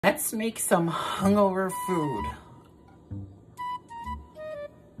Let's make some hungover food.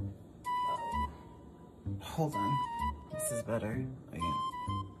 Hold on. This is better. Again.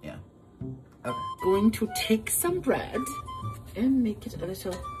 Yeah. Okay. Going to take some bread and make it a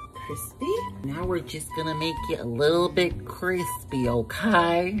little crispy. Now we're just gonna make it a little bit crispy,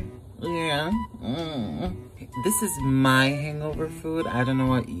 okay? Yeah. This is my hangover food. I don't know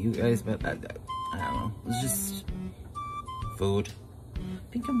what you guys, but I don't know. It's just food.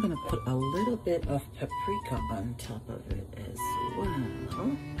 I think I'm gonna put a little bit of paprika on top of it as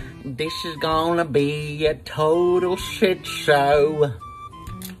well. This is gonna be a total shit show.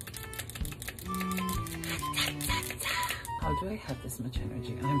 How do I have this much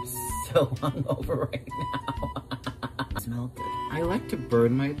energy? I'm so hungover right now. Smell good. I like to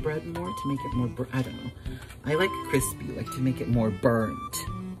burn my bread more to make it more, I don't know. I like crispy, like to make it more burnt.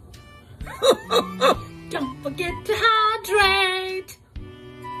 Don't forget to hydrate.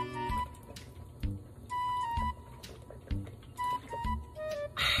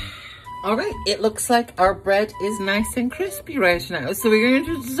 All right, it looks like our bread is nice and crispy right now, so we're going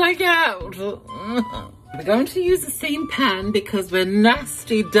to take it out. We're going to use the same pan because we're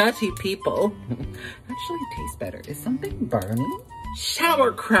nasty, dirty people. Actually, it tastes better. Is something burning?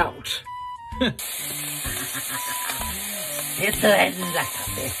 Sauerkraut.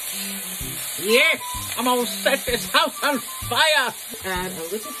 Yes, I'm gonna set this house on fire. And a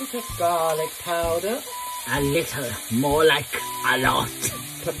little bit of garlic powder. A little, more like a lot.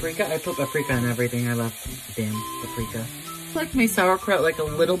 Paprika, I put paprika on everything. I love damn paprika. I like my sauerkraut like a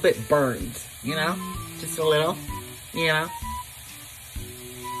little bit burned, you know? Just a little, you know?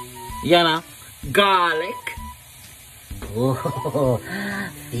 You know? Garlic. Ooh,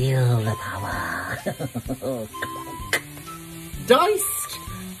 feel the power. Diced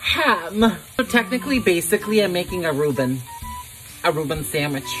ham. So technically, basically, I'm making a Reuben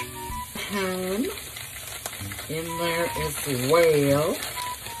sandwich. Ham in there as well.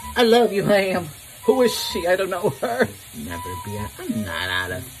 I love you, ham. Who is she? I don't know her. Never be I'm not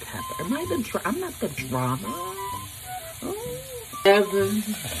out of pepper. Am I the I'm not the drama. Oh. Heaven.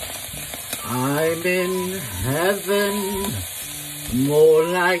 I'm in heaven. More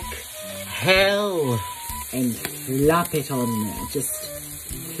like hell. And flop it on there. Just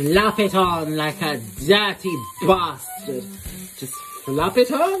flop it on like a dirty bastard. Just flop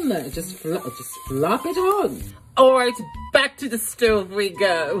it on there. Just flop it on. All right, back to the stove we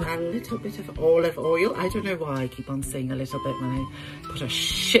go. A little bit of olive oil. I don't know why I keep on saying a little bit when I put a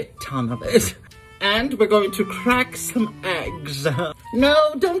shit ton of it. And we're going to crack some eggs.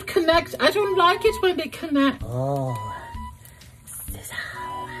 No, don't connect. I don't like it when they connect. Oh, sizzle.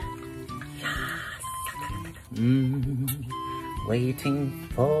 Yes. Waiting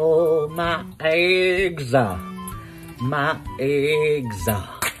for my eggs. My eggs. I'm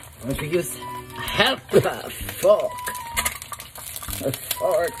going to use helper fork. A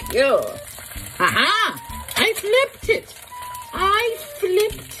fork, yeah. Aha! I flipped it. I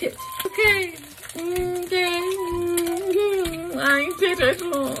flipped it. Okay. Okay. I did it.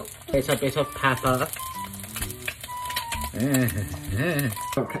 Little bit of pepper.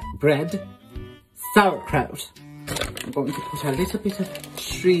 Bread. Sauerkraut. I'm going to put a little bit of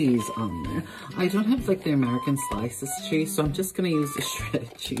cheese on there. I don't have like the American slices cheese, so I'm just gonna use the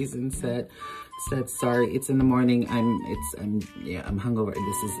shredded cheese instead. Sorry, it's in the morning. I'm hungover.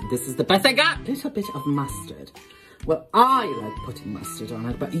 This is the best I got. A little bit of mustard. Well, I like putting mustard on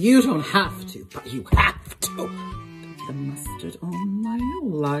it, but you don't have to. But you have to. The mustard on there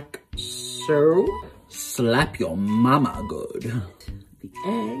like so. Slap your mama good. The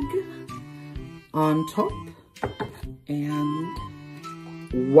egg on top. And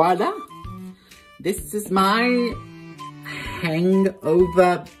voila. This is my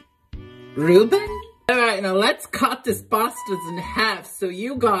hangover Reuben. All right, now let's cut this bastard in half so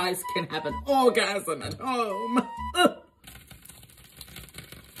you guys can have an orgasm at home.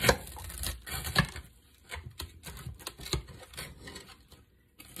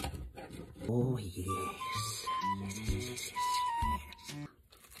 Oh, yes. Yes.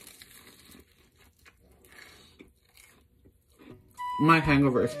 My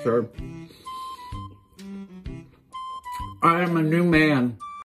hangover is cured. I am a new man.